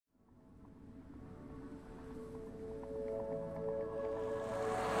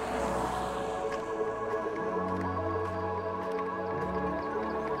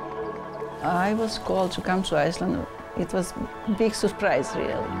I was called to come to Iceland, it was a big surprise,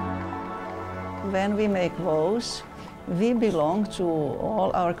 really. When we make vows, we belong to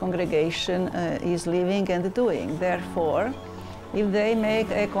all our congregation is living and doing. Therefore, if they make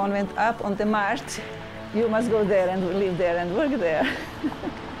a convent up on the Mart, you must go there and live there and work there.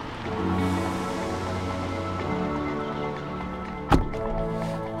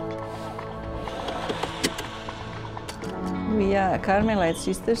 We are Carmelite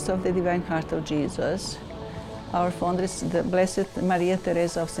Sisters of the Divine Heart of Jesus. Our founder is the Blessed Maria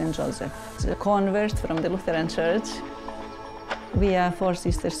Teresa of St. Joseph, a convert from the Lutheran Church. We are 4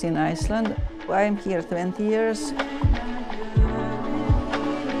 sisters in Iceland. I'm here 20 years.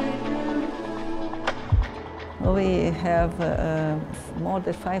 We have more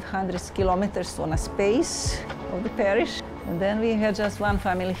than 500 kilometers on a space of the parish. And then we have just one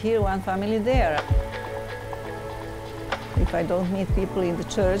family here, one family there. If I don't meet people in the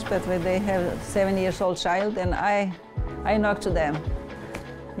church, but when they have a 7-year-old child, then I knock to them.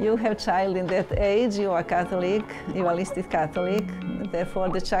 You have child in that age, you are Catholic, you are listed Catholic, therefore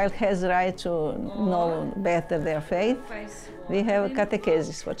the child has the right to know better their faith. We have a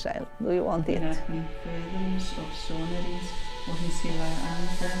catechesis for child. Do you want it?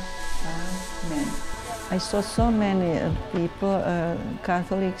 I saw so many people,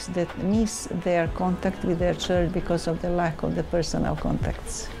 Catholics, that miss their contact with their church because of the lack of the personal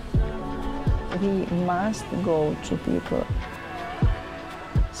contacts. We must go to people.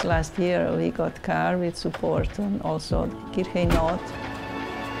 Last year we got car with support and also Kircheinot.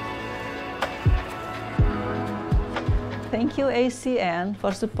 Thank you, ACN,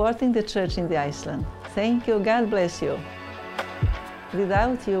 for supporting the church in the Iceland. Thank you, God bless you.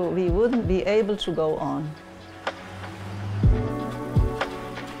 Without you, we wouldn't be able to go on.